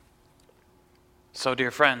So,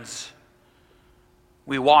 dear friends,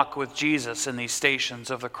 we walk with Jesus in these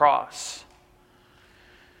stations of the cross.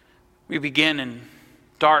 We begin in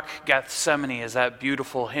dark Gethsemane, as that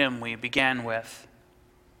beautiful hymn we began with.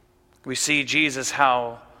 We see Jesus,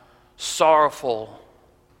 how sorrowful,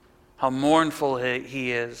 how mournful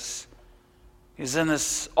he is. He's in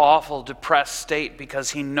this awful, depressed state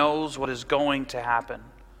because he knows what is going to happen.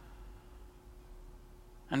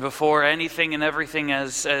 And before anything and everything,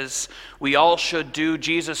 as we all should do,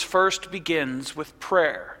 Jesus first begins with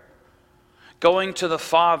prayer, going to the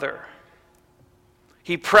Father.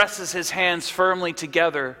 He presses his hands firmly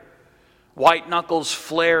together, white knuckles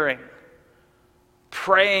flaring,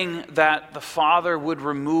 praying that the Father would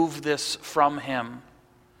remove this from him.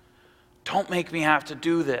 Don't make me have to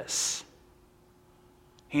do this.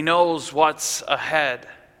 He knows what's ahead.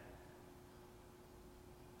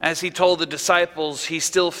 As he told the disciples, he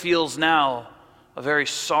still feels now a very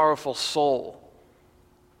sorrowful soul.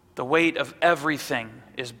 The weight of everything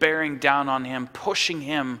is bearing down on him, pushing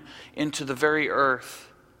him into the very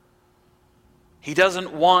earth. He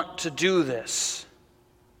doesn't want to do this.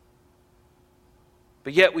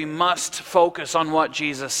 But yet we must focus on what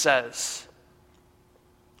Jesus says,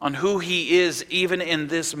 on who he is even in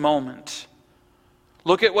this moment.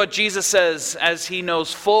 Look at what Jesus says as he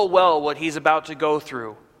knows full well what he's about to go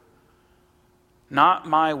through. Not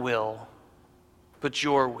my will, but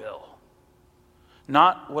your will.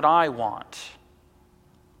 Not what I want,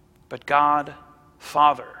 but God,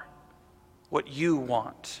 Father, what you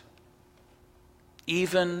want.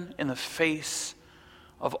 Even in the face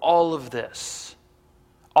of all of this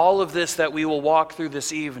that we will walk through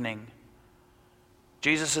this evening,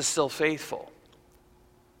 Jesus is still faithful.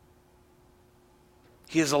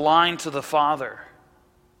 He is aligned to the Father,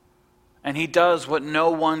 and he does what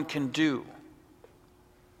no one can do.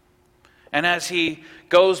 And as he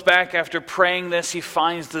goes back after praying this, he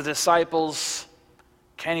finds the disciples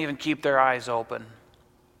can't even keep their eyes open.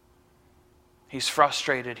 He's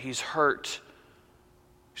frustrated, he's hurt,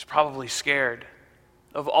 he's probably scared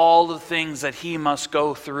of all the things that he must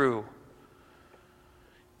go through.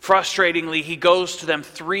 Frustratingly, he goes to them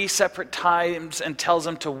 3 separate times and tells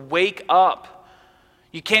them to wake up.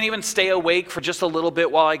 You can't even stay awake for just a little bit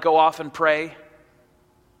while I go off and pray.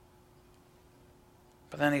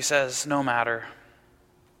 But then he says, no matter.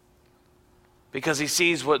 Because he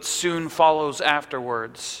sees what soon follows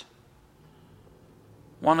afterwards.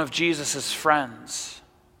 One of Jesus' friends,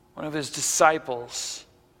 one of his disciples,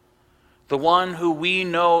 the one who we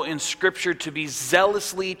know in Scripture to be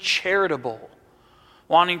zealously charitable,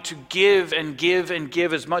 wanting to give and give and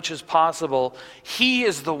give as much as possible, he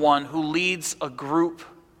is the one who leads a group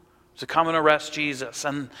to come and arrest Jesus.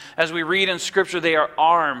 And as we read in Scripture, they are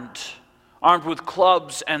armed with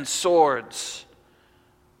clubs and swords.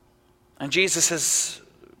 And Jesus is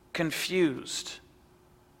confused.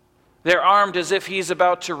 They're armed as if he's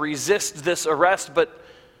about to resist this arrest, but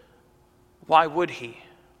why would he?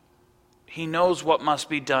 He knows what must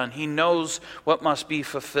be done. He knows what must be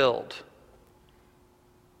fulfilled.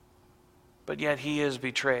 But yet he is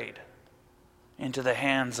betrayed into the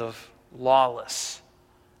hands of lawless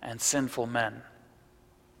and sinful men.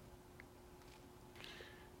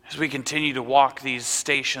 As we continue to walk these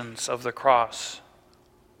stations of the cross,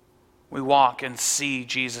 we walk and see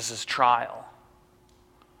Jesus' trial.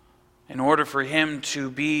 In order for him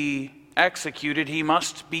to be executed, he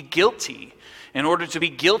must be guilty. In order to be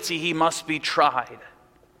guilty, he must be tried.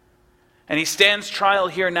 And he stands trial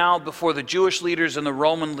here now before the Jewish leaders and the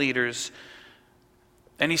Roman leaders.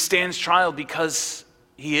 And he stands trial because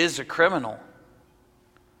he is a criminal.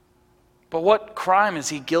 But what crime is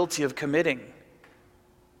he guilty of committing?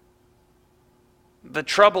 The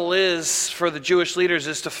trouble is, for the Jewish leaders,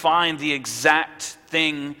 is to find the exact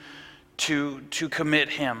thing to commit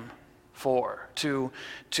him for, to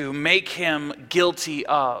make him guilty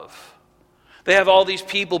of. They have all these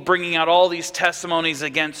people bringing out all these testimonies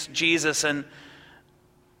against Jesus, and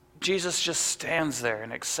Jesus just stands there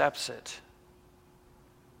and accepts it.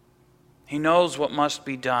 He knows what must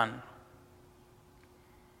be done.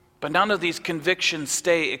 But none of these convictions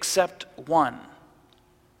stay except one.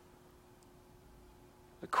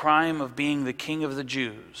 The crime of being the King of the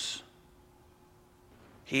Jews.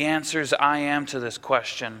 He answers, I am, to this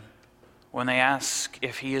question when they ask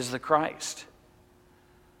if he is the Christ.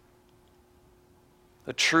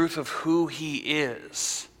 The truth of who he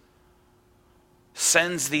is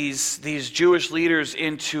sends these Jewish leaders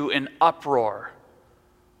into an uproar.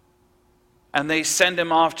 And they send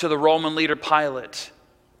him off to the Roman leader Pilate.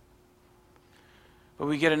 But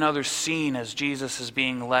we get another scene as Jesus is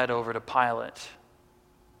being led over to Pilate.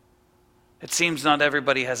 It seems not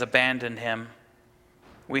everybody has abandoned him.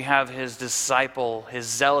 we have his disciple, his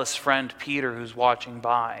zealous friend Peter, who's watching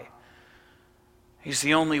by. He's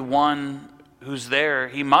the only one who's there.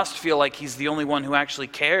 He must feel like he's the only one who actually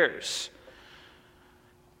cares.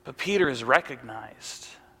 But Peter is recognized.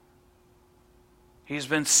 He's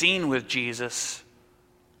been seen with Jesus.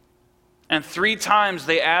 And 3 times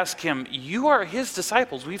they ask him, "You are his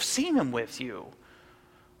disciples. We've seen him with you.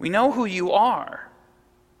 We know who you are."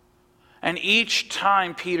 And each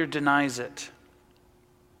time Peter denies it.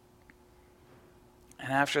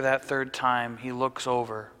 And after that 3rd time, he looks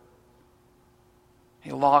over. He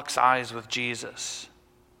locks eyes with Jesus.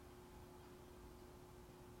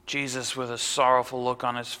 Jesus with a sorrowful look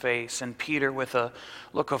on his face, and Peter with a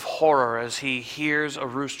look of horror as he hears a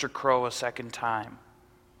rooster crow a 2nd time.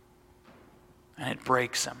 And it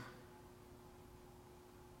breaks him.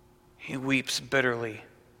 He weeps bitterly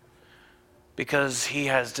because he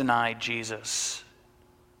has denied Jesus.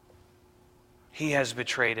 He has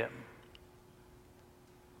betrayed him.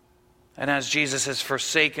 And as Jesus is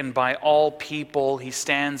forsaken by all people, he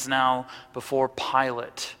stands now before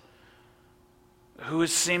Pilate, who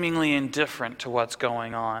is seemingly indifferent to what's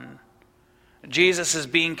going on. Jesus is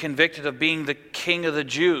being convicted of being the king of the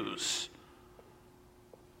Jews.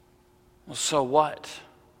 Well, so what?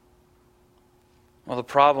 Well, the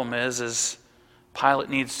problem is Pilate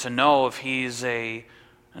needs to know if he's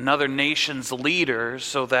another nation's leader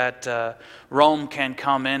so that Rome can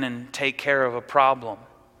come in and take care of a problem.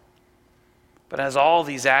 But as all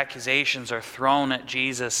these accusations are thrown at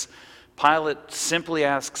Jesus, Pilate simply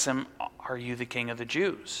asks him, "Are you the king of the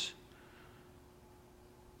Jews?"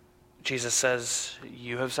 Jesus says,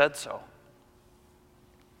 "You have said so."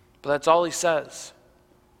 But that's all he says.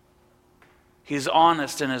 He's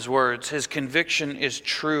honest in his words. His conviction is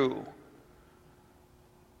true.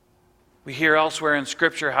 We hear elsewhere in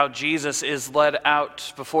Scripture how Jesus is led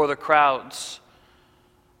out before the crowds.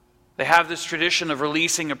 They have this tradition of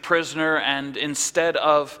releasing a prisoner, and instead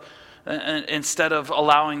of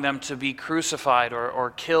allowing them to be crucified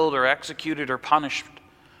or killed or executed or punished,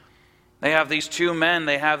 they have these 2 men.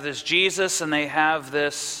 They have this Jesus and they have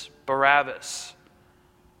this Barabbas.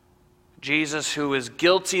 Jesus, who is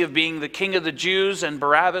guilty of being the king of the Jews, and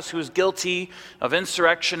Barabbas, who is guilty of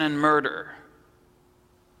insurrection and murder.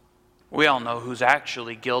 We all know who's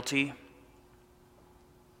actually guilty.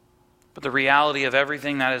 But the reality of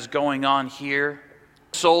everything that is going on here,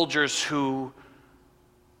 soldiers who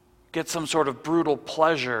get some sort of brutal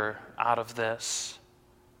pleasure out of this.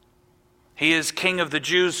 He is king of the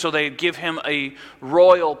Jews, so they give him a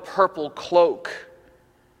royal purple cloak.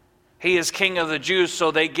 He is king of the Jews,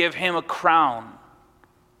 so they give him a crown.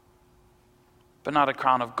 But not a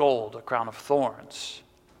crown of gold, a crown of thorns.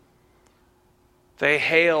 They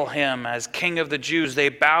hail him as king of the Jews. They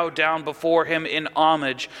bow down before him in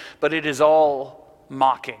homage, but it is all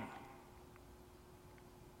mocking.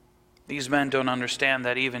 These men don't understand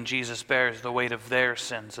that even Jesus bears the weight of their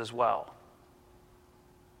sins as well.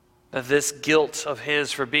 That this guilt of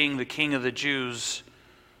his for being the king of the Jews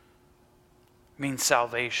means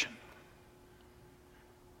salvation.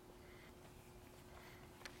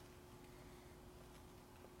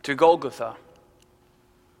 To Golgotha,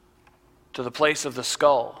 to the place of the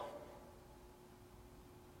skull.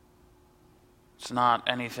 It's not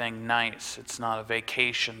anything nice. It's not a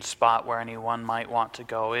vacation spot where anyone might want to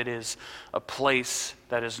go. It is a place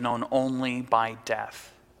that is known only by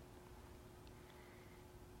death.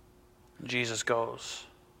 Jesus goes.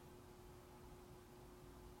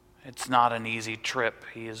 It's not an easy trip.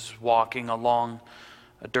 He is walking along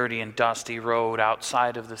a dirty and dusty road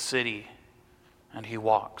outside of the city, and he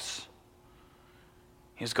walks.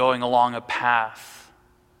 He's going along a path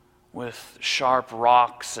with sharp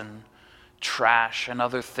rocks and trash and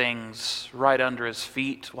other things right under his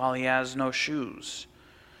feet while he has no shoes.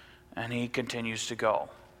 And he continues to go.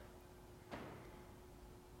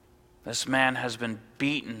 This man has been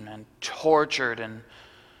beaten and tortured and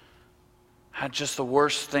had just the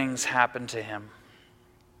worst things happen to him.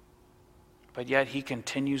 But yet he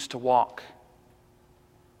continues to walk.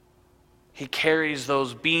 He carries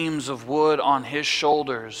those beams of wood on his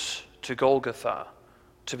shoulders to Golgotha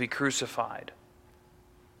to be crucified.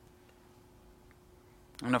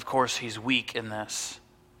 And of course, he's weak in this.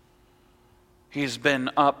 He's been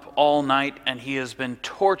up all night and he has been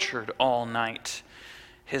tortured all night.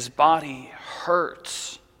 His body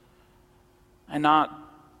hurts. And not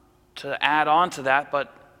to add on to that,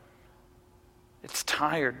 but it's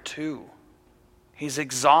tired too. He's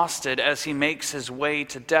exhausted as he makes his way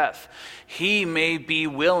to death. He may be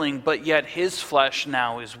willing, but yet his flesh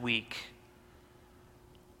now is weak.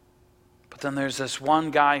 But then there's this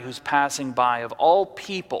one guy who's passing by, of all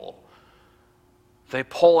people, they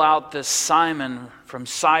pull out this Simon from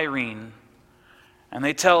Cyrene, and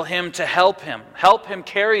they tell him to help him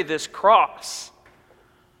carry this cross.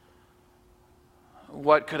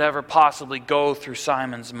 What could ever possibly go through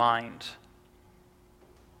Simon's mind?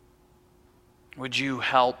 Would you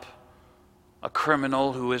help a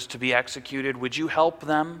criminal who is to be executed? Would you help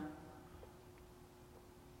them?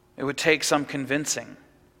 It would take some convincing.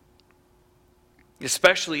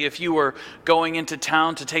 Especially if you were going into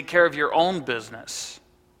town to take care of your own business.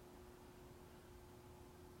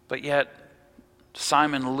 But yet,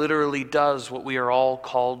 Simon literally does what we are all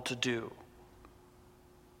called to do.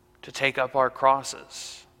 To take up our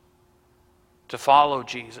crosses. To follow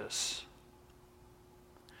Jesus.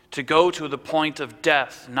 To go to the point of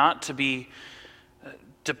death, not to be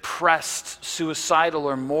depressed, suicidal,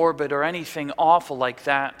 or morbid, or anything awful like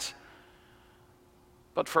that,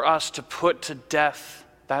 but for us to put to death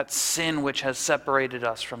that sin which has separated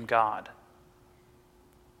us from God.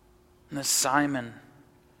 And this Simon,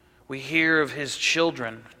 we hear of his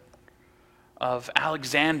children, of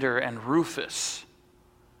Alexander and Rufus,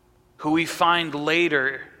 who we find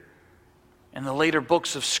later in the later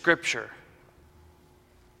books of Scripture.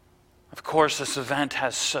 Of course, this event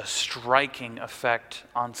has a striking effect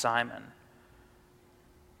on Simon.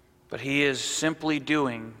 But he is simply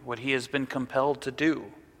doing what he has been compelled to do.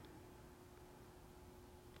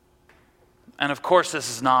 And of course, this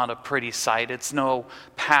is not a pretty sight. It's no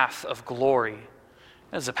path of glory.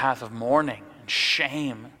 It is a path of mourning and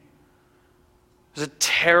shame. It's a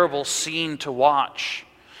terrible scene to watch.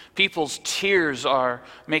 People's tears are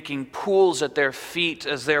making pools at their feet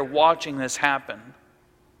as they're watching this happen.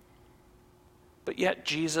 But yet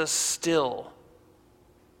Jesus still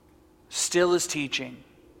is teaching.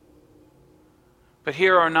 But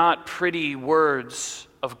here are not pretty words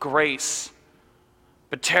of grace,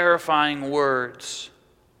 but terrifying words.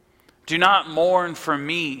 Do not mourn for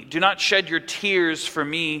me. Do not shed your tears for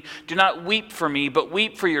me. Do not weep for me, but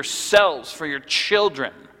weep for yourselves, for your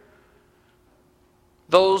children.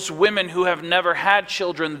 Those women who have never had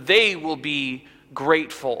children, they will be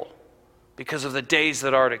grateful because of the days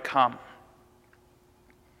that are to come.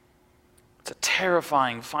 It's a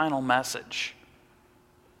terrifying final message.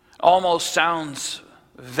 Almost sounds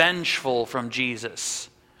vengeful from Jesus.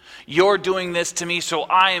 You're doing this to me, so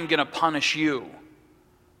I am going to punish you.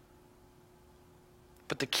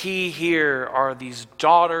 But the key here are these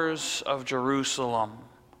daughters of Jerusalem.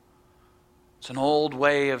 It's an old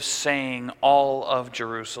way of saying all of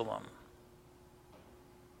Jerusalem.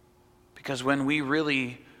 Because when we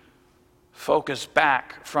really focus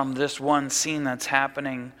back from this one scene that's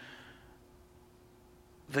happening,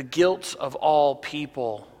 the guilt of all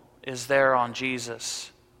people is there on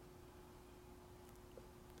Jesus.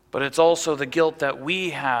 But it's also the guilt that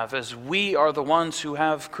we have, as we are the ones who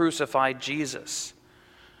have crucified Jesus.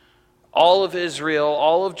 All of Israel,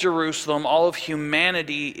 all of Jerusalem, all of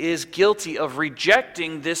humanity is guilty of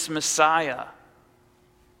rejecting this Messiah.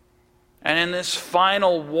 And in this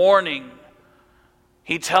final warning,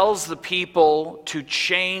 he tells the people to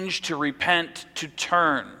change, to repent, to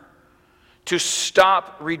turn, to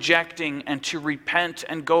stop rejecting and to repent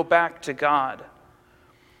and go back to God.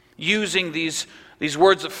 Using these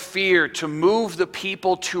words of fear to move the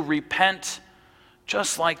people to repent,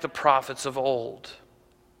 just like the prophets of old.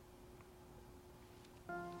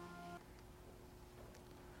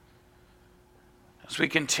 As we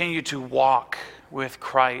continue to walk with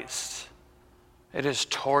Christ, it is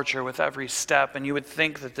torture with every step, and you would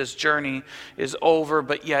think that this journey is over,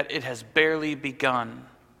 but yet it has barely begun.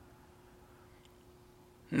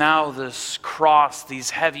 Now this cross,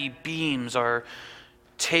 these heavy beams are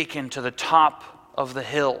taken to the top of the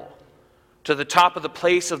hill, to the top of the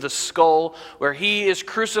place of the skull, where he is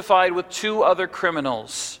crucified with two other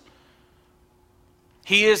criminals.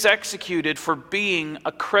 He is executed for being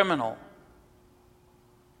a criminal.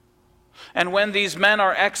 And when these men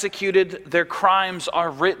are executed, their crimes are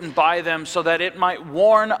written by them so that it might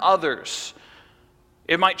warn others.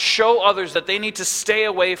 It might show others that they need to stay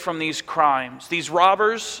away from these crimes. These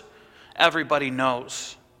robbers, everybody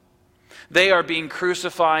knows. They are being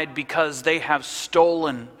crucified because they have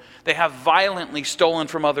stolen. They have violently stolen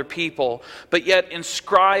from other people. But yet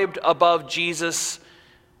inscribed above Jesus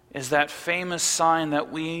is that famous sign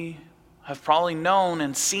that we have probably known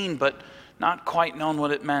and seen, but not quite known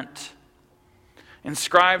what it meant.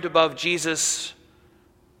 Inscribed above Jesus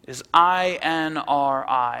is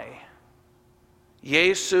INRI.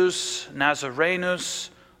 Jesus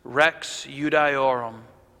Nazarenus Rex Judaeorum,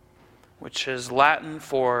 which is Latin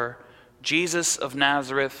for Jesus of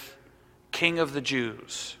Nazareth, King of the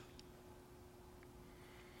Jews.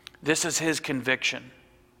 This is his conviction.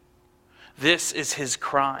 This is his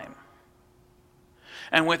crime.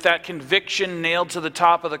 And with that conviction nailed to the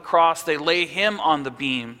top of the cross, they lay him on the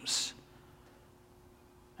beams.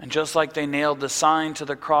 And just like they nailed the sign to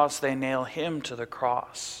the cross, they nail him to the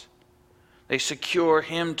cross. They secure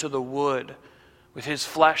him to the wood with his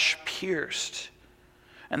flesh pierced.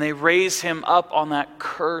 And they raise him up on that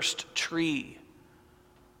cursed tree.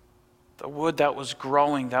 The wood that was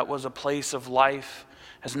growing, that was a place of life,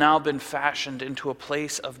 has now been fashioned into a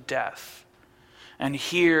place of death. And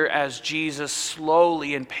here, as Jesus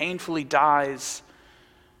slowly and painfully dies,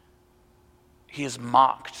 he is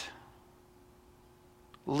mocked,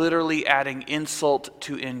 literally adding insult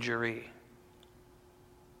to injury.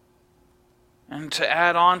 And to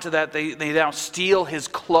add on to that, they now steal his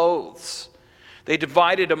clothes. They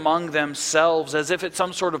divide it among themselves as if it's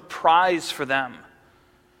some sort of prize for them.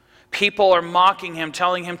 People are mocking him,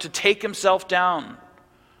 telling him to take himself down.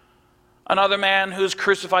 Another man who's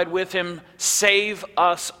crucified with him, save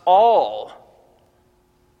us all.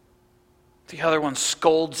 The other one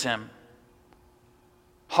scolds him.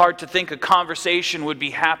 Hard to think a conversation would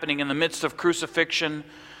be happening in the midst of crucifixion,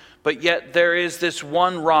 but yet there is this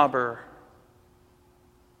one robber.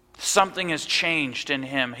 Something has changed in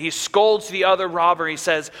him. He scolds the other robber. He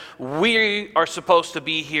says, "We are supposed to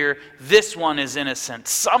be here. This one is innocent."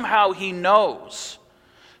 Somehow he knows.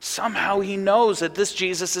 Somehow he knows that this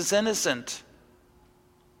Jesus is innocent.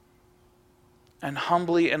 And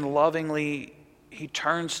humbly and lovingly, he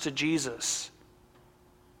turns to Jesus.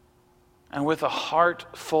 And with a heart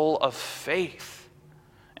full of faith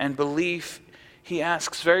and belief, he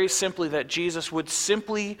asks very simply that Jesus would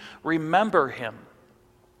simply remember him.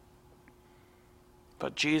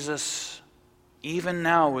 But Jesus, even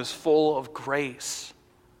now, is full of grace.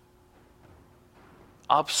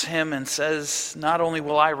 Ups him and says, "Not only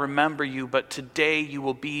will I remember you, but today you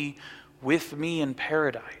will be with me in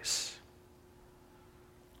paradise."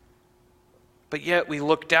 But yet we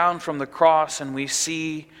look down from the cross and we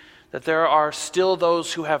see that there are still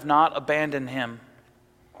those who have not abandoned him.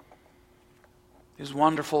 These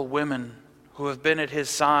wonderful women who have been at his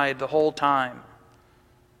side the whole time.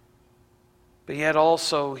 But yet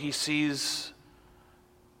also he sees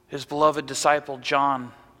his beloved disciple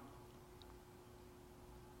John.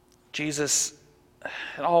 Jesus,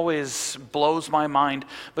 it always blows my mind,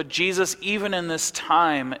 but Jesus, even in this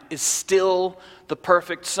time, is still the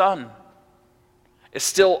perfect son, is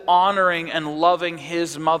still honoring and loving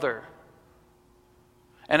his mother.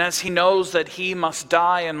 And as he knows that he must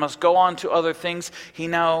die and must go on to other things, he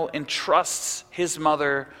now entrusts his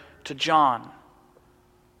mother to John.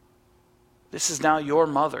 This is now your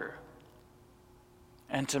mother.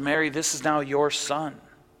 And to Mary, this is now your son.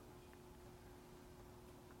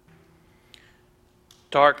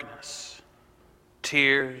 Darkness,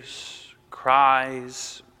 tears,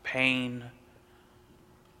 cries, pain,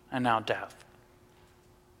 and now death.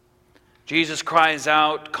 Jesus cries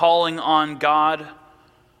out, calling on God,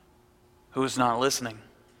 who is not listening.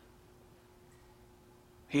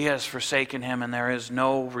 He has forsaken him, and there is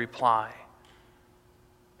no reply.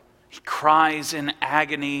 He cries in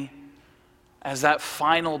agony as that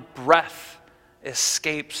final breath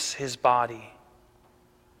escapes his body.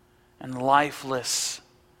 And lifeless,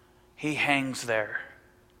 he hangs there.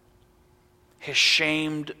 His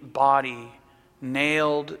shamed body,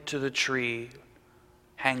 nailed to the tree,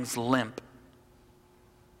 hangs limp.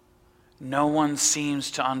 No one seems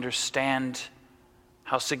to understand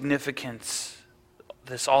how significant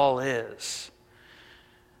this all is.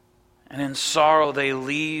 And in sorrow they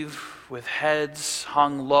leave with heads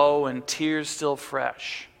hung low and tears still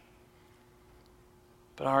fresh.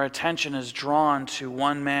 But our attention is drawn to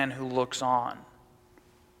one man who looks on.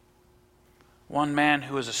 One man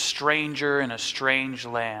who is a stranger in a strange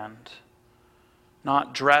land,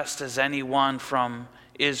 not dressed as anyone from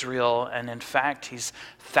Israel, and in fact he's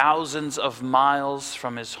thousands of miles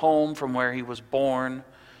from his home, from where he was born,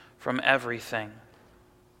 from everything.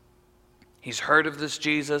 He's heard of this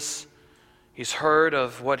Jesus. He's heard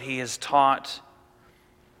of what he has taught.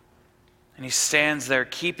 And he stands there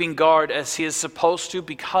keeping guard as he is supposed to,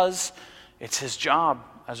 because it's his job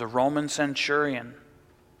as a Roman centurion,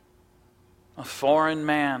 a foreign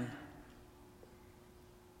man.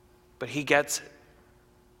 But he gets it.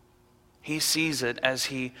 He sees it as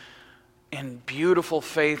he, in beautiful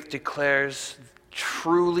faith, declares,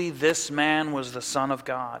 truly this man was the Son of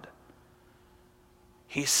God.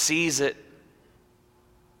 He sees it.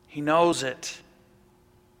 He knows it.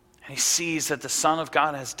 And he sees that the Son of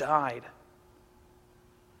God has died.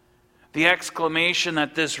 The exclamation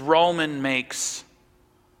that this Roman makes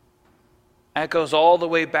echoes all the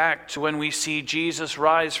way back to when we see Jesus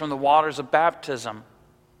rise from the waters of baptism.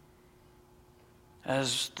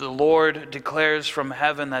 as the Lord declares from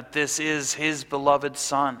heaven that this is his beloved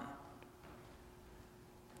Son.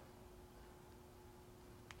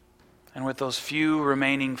 And with those few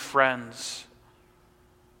remaining friends,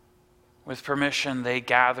 with permission, they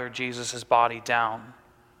gather Jesus' body down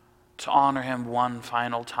to honor him one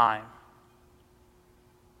final time.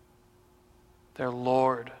 Their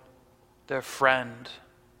Lord, their friend,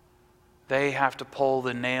 they have to pull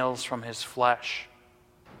the nails from his flesh.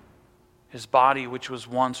 His body, which was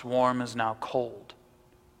once warm, is now cold.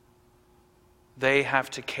 They have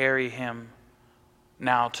to carry him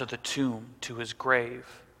now to the tomb, to his grave.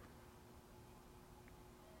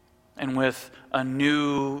 And with a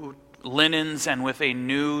new linens and with a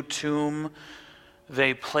new tomb,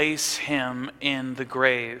 they place him in the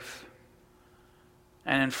grave.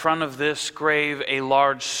 And in front of this grave, a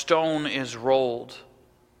large stone is rolled.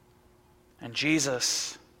 And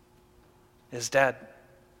Jesus is dead.